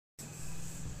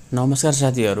नमस्कार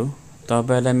साथीहरू,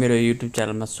 तपाईलाई मेरो युट्युब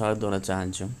च्यानलमा स्वागत गर्न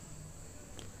चाहन्छु।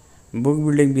 बुक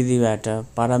बिल्डिङ विधिबाट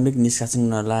प्रारम्भिक निष्कासन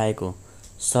गर्न लागेको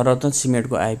सर्वोत्तम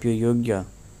सिमेन्टको आइपिओ योग्य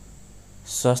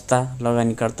संस्था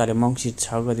लगानीकर्ताले मङ्सिर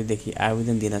 6 गतेदेखि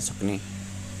आवेदन दिन सक्ने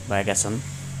भएका छन्।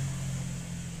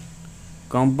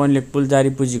 कम्पनीले कुल जारी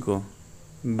पुँजीको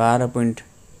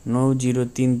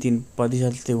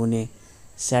 12.9033% हुने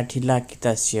 60 लाख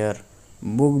किता सेयर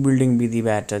बुक बिल्डिङ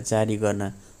विधिबाट जारी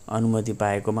गर्न अनुमति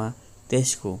पाएकोमा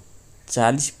त्यसको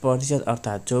 40%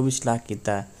 अर्थात् 24 लाख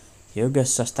किता योग्य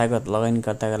संस्थागत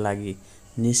लगानीकर्ताका लागि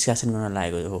निष्कासन गर्न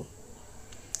लागेको हो।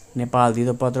 नेपाल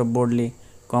धितोपत्र बोर्डले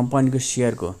कम्पनीको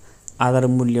सेयरको आधार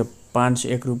मूल्य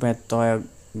 501 रुपैयाँ तय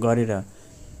गरेर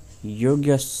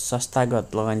योग्य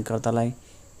संस्थागत लगानीकर्तालाई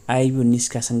आइपिओ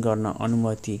निष्कासन गर्न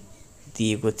अनुमति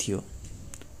दिएको थियो।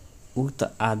 उक्त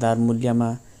आधार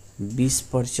मूल्यमा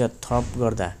 20% थप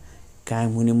गर्दा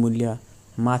कायम हुने मूल्य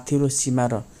माथिल्लो सीमा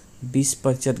र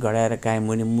 20% घटाएर कायम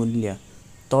हुने मूल्य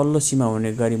तल्लो सीमा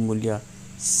हुने गरी मूल्य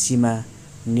सीमा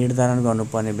निर्धारण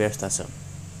गर्नुपर्ने व्यवस्था छ।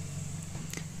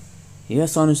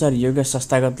 यस अनुसार योग्य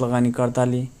संस्थागत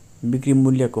लगानीकर्ताले बिक्री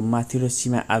मूल्यको माथिल्लो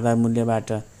सीमा आधार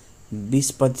मूल्यबाट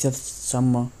 20%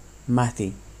 सम्म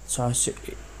माथि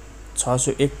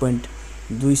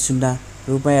 601.20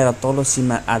 रुपैयाँ र तल्लो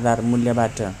सीमा आधार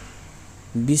मूल्यबाट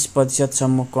 20%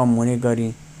 सम्म कम हुने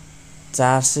गरी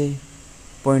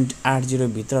 400.80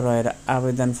 भित्र रहेर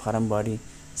आवेदन फारम भरी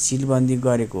सिलबन्दी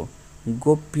गरेको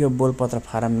गोप्य बोलपत्र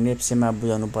फारम नेप्सेमा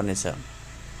बुझाउनु पर्नेछ।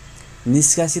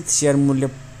 निष्कासित सेयर मूल्य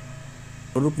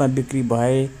रूपमा बिक्री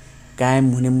भए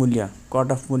कायम हुने मूल्य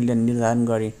कट अफ मूल्य निर्धारण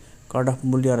गरी कट अफ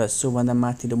मूल्य र सोभन्दा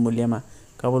माथिल्लो मूल्यमा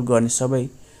कबुल गर्ने सबै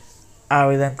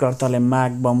आवेदनकर्तालाई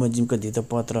माग बमोजिमको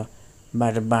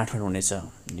धितोपत्रबाट बाँडफाँड हुनेछ।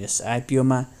 यस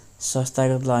आइपिओमा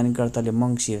संस्थागत लगानीकर्ताले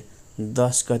मङ्सिर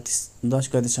 10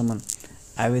 गतेसम्म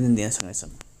आवेदन दिन सक्नेछन्।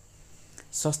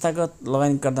 संस्थागत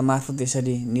लगानीकर्ता मार्फत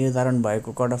यसरी निर्धारण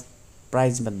भएको कट अफ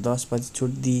प्राइजमा 10% छुट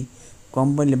दिई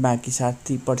कम्पनीले बाँकी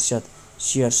 60%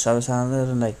 सेयर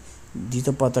सर्वसाधारणलाई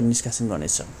धितोपत्र निष्कासन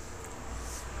गर्नेछ।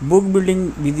 बुक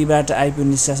बिल्डिङ विधिबाट आइपिओ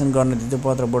निष्कासन गर्न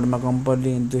धितोपत्र बोर्डमा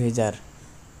कम्पनीले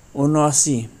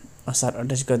 2079 असार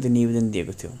 28 गते निवेदन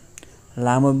दिएको थियो।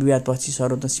 लामो विवादपछि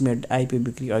सर्वोत्तम सिमेन्ट आइपिओ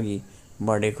बिक्री अघि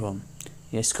बढेको हो।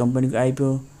 यस कम्पनीको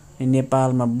आइपिओ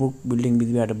नेपालमा बुक बिल्डिङ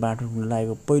विधिबाट बाँडफाँड हुन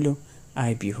लागेको पहिलो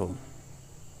आइपिओ हो।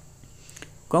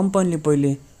 कम्पनीले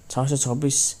पहिले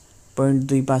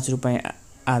 626.25 रुपैयाँ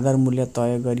आधार मूल्य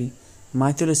तय गरी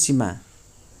माथिल्लो सीमा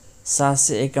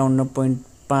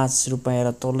 751.5 रुपैयाँ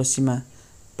र तल्लो सीमा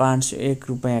 501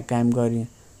 रुपैयाँ कायम गरी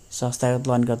संस्थागत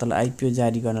लगानीकर्तालाई आइपिओ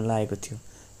जारी गर्न लागेको थियो।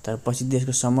 तर पछि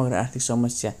देशको समग्र आर्थिक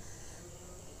समस्या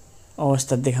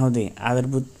अवस्था देखाउँदै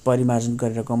आधारभूत परिमार्जन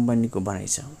गरेर कम्पनीको भनाइ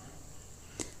छ।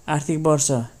 आर्थिक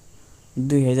वर्ष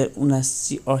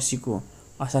 2079-80 को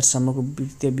असारसम्मको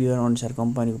वित्तीय विवरण अनुसार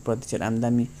कम्पनीको प्रत्यक्ष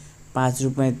आम्दानी 5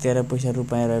 रुपैयाँ 13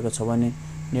 रुपैयाँ रहेको छ भने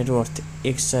नेटवर्थ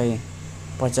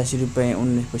 185 रुपैयाँ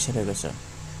 19 पैसा रहेको छ।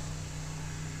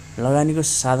 लगानीको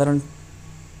साधारण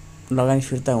लगानी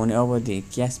फिर्ता हुने अवधि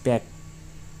क्यासब्याक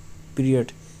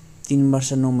पिरियड 3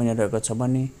 वर्ष 9 महिना रहेको छ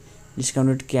भने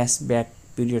डिस्काउन्टेड क्यासब्याक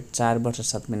पिरियड 4 वर्ष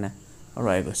 7 महिना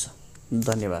रहेको छ।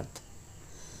 धन्यवाद।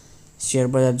 सेयर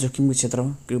बजार जोखिमको क्षेत्र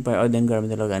हो, कृपया अध्ययन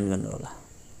गरेर लगानी गर्नुहोला।